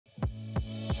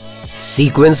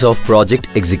Sequence of project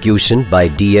execution by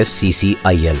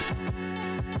DFCCIL.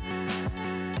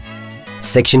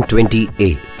 Section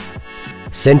 20A.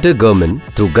 Centre Government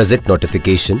through Gazette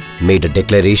notification made a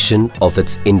declaration of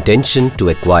its intention to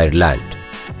acquire land.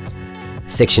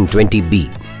 Section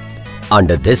 20B.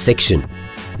 Under this section,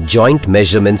 joint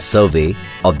measurement survey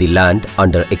of the land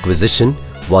under acquisition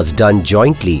was done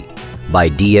jointly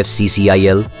by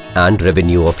DFCCIL and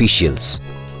revenue officials.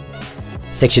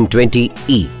 Section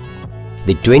 20E.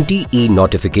 The 20E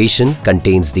notification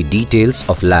contains the details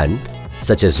of land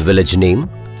such as village name,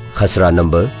 khasra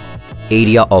number,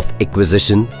 area of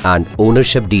acquisition and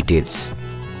ownership details.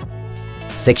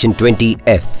 Section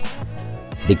 20F.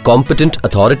 The competent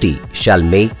authority shall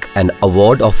make an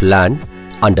award of land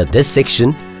under this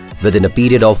section within a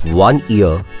period of 1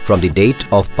 year from the date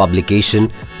of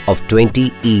publication of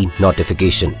 20E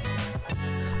notification.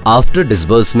 After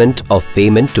disbursement of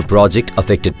payment to project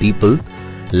affected people,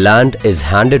 land is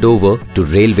handed over to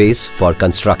railways for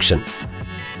construction.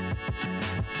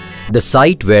 The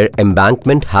site where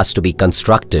embankment has to be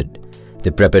constructed,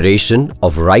 the preparation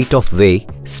of right-of-way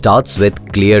starts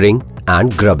with clearing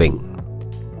and grubbing.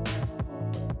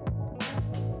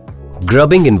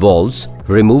 Grubbing involves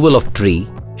removal of tree,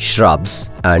 shrubs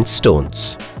and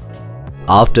stones.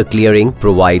 After clearing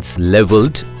provides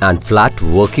leveled and flat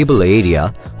workable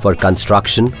area for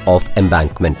construction of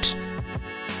embankment.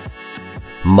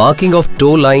 Marking of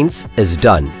tow lines is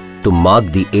done to mark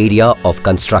the area of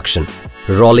construction.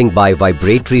 Rolling by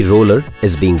vibratory roller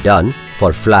is being done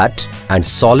for flat and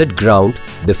solid ground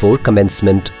before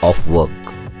commencement of work.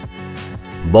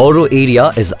 Borrow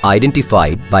area is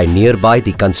identified by nearby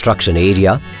the construction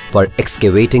area for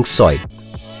excavating soil.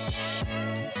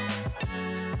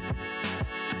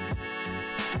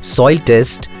 Soil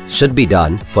test should be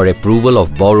done for approval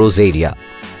of borrow's area.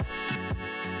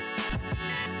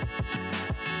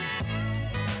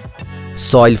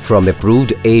 Soil from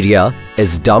approved area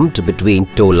is dumped between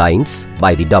tow lines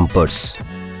by the dumpers.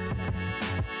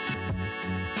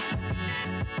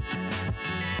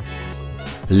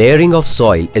 Layering of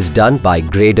soil is done by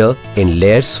grader in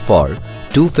layers for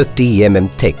 250 mm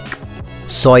thick.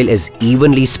 Soil is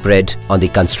evenly spread on the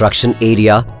construction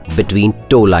area between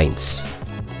tow lines.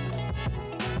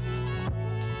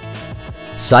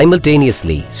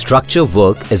 Simultaneously, structure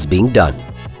work is being done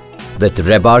with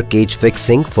rebar cage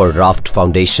fixing for raft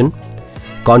foundation,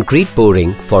 concrete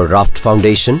pouring for raft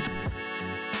foundation,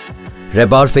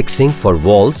 rebar fixing for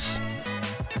walls,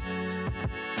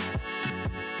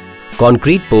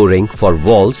 concrete pouring for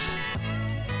walls,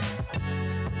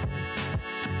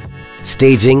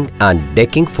 staging and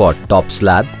decking for top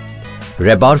slab,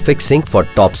 rebar fixing for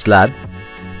top slab,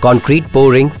 concrete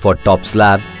pouring for top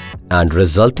slab, and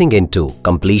resulting into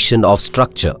completion of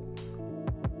structure.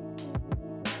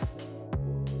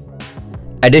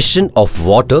 Addition of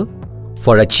water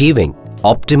for achieving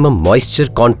optimum moisture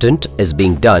content is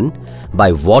being done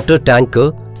by water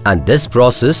tanker, and this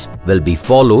process will be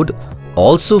followed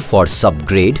also for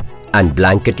subgrade and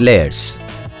blanket layers.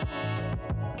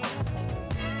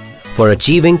 For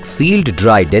achieving field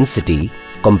dry density,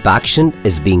 compaction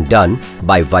is being done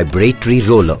by vibratory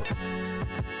roller.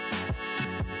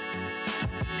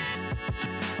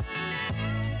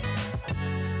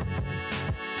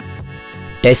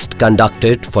 Test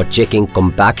conducted for checking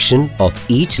compaction of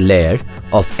each layer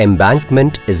of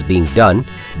embankment is being done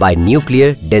by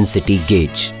nuclear density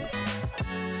gauge.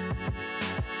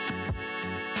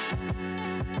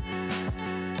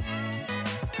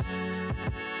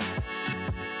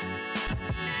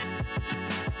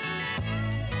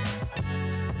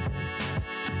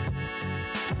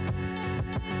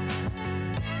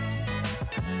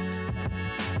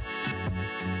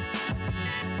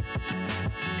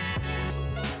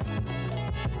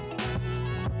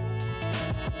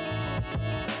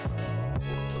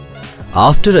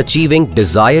 After achieving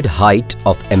desired height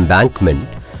of embankment,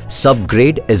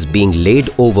 subgrade is being laid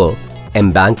over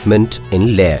embankment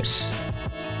in layers.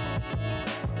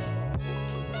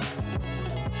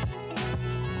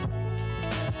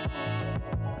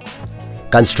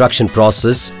 Construction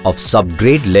process of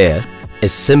subgrade layer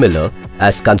is similar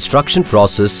as construction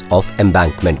process of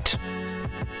embankment.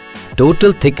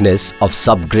 Total thickness of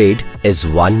subgrade is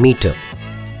 1 meter.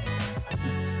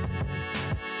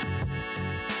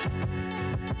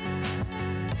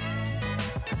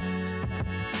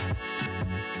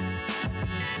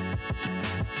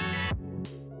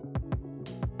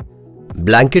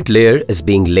 Blanket layer is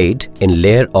being laid in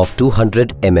layer of 200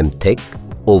 mm thick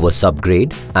over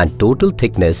subgrade, and total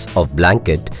thickness of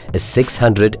blanket is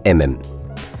 600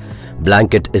 mm.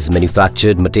 Blanket is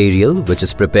manufactured material which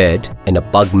is prepared in a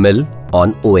pug mill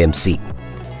on OMC.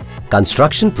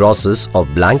 Construction process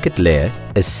of blanket layer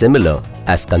is similar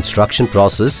as construction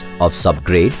process of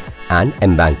subgrade and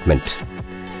embankment.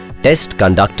 Test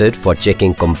conducted for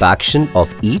checking compaction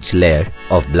of each layer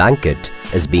of blanket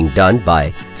is being done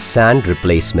by sand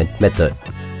replacement method.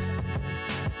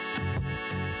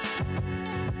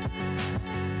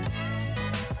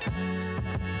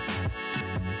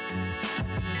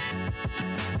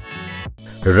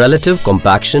 Relative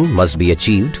compaction must be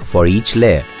achieved for each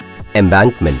layer.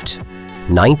 Embankment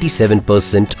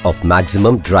 97% of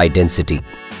maximum dry density.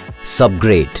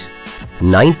 Subgrade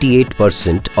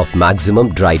 98% of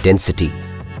maximum dry density.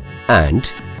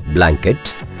 And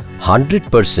blanket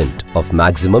 100% of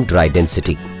maximum dry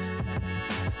density.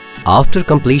 After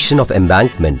completion of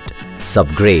embankment,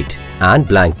 subgrade and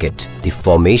blanket, the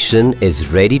formation is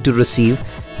ready to receive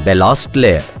ballast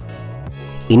layer.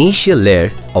 Initial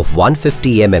layer of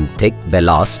 150 mm thick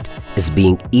ballast is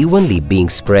being evenly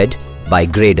spread by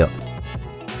grader.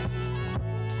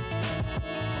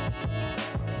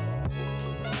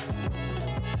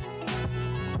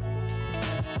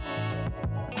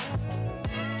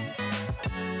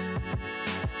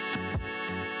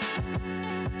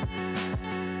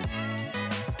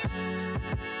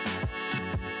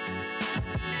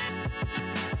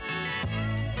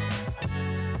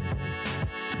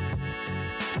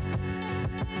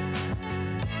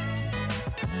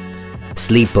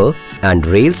 Sleeper and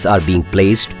rails are being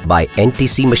placed by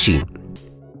NTC machine.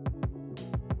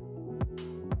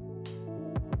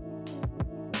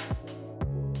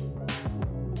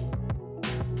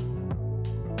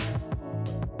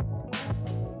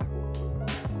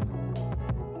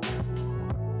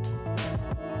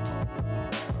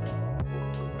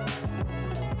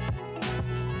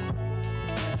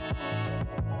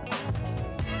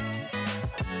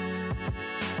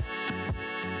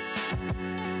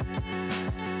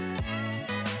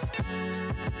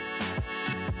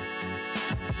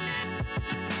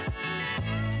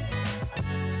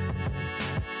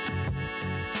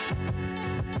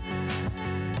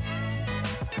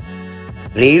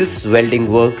 Rails welding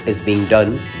work is being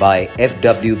done by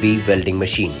FWB welding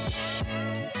machine.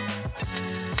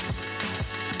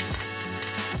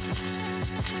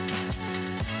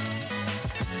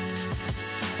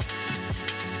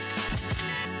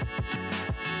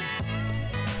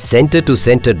 Center to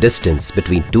center distance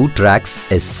between two tracks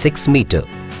is 6 meters.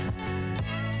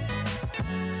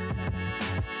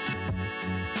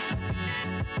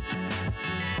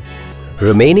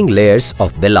 Remaining layers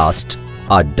of ballast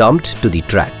are dumped to the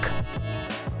track.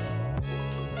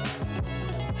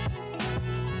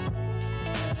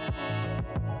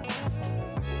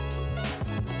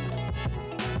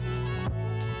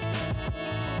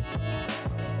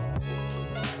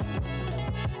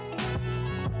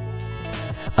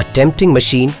 A tempting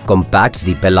machine compacts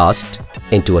the ballast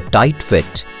into a tight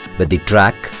fit with the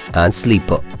track and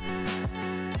sleeper.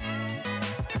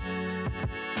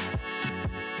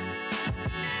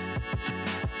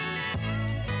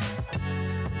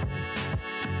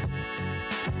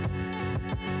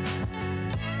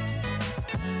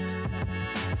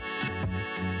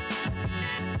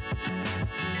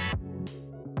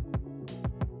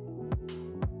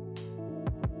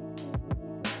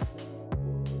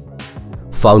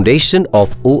 Foundation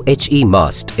of OHE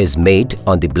mast is made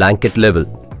on the blanket level.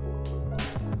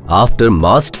 After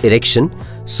mast erection,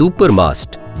 super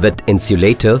mast with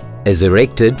insulator is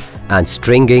erected and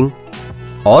stringing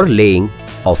or laying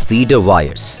of feeder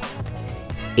wires.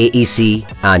 AEC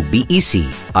and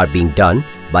BEC are being done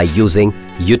by using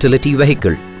utility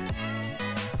vehicle.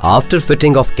 After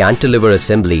fitting of cantilever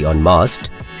assembly on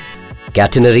mast,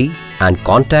 catenary and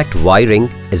contact wiring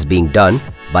is being done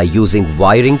by using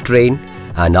wiring train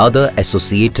and other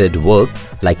associated work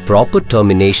like proper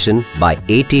termination by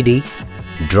ATD,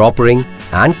 droppering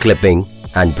and clipping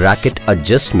and bracket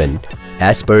adjustment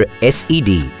as per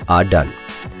SED are done.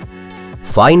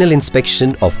 Final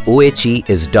inspection of OHE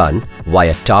is done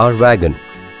via tar wagon.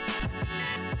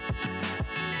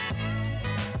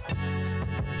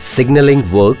 Signaling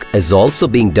work is also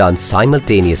being done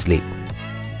simultaneously.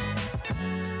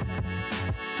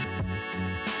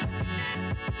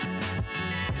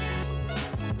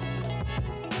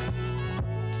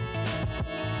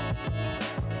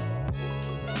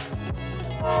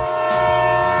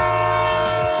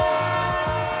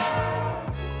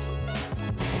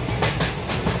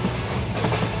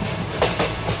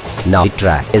 Now the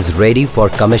track is ready for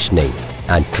commissioning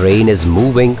and train is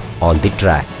moving on the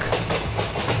track.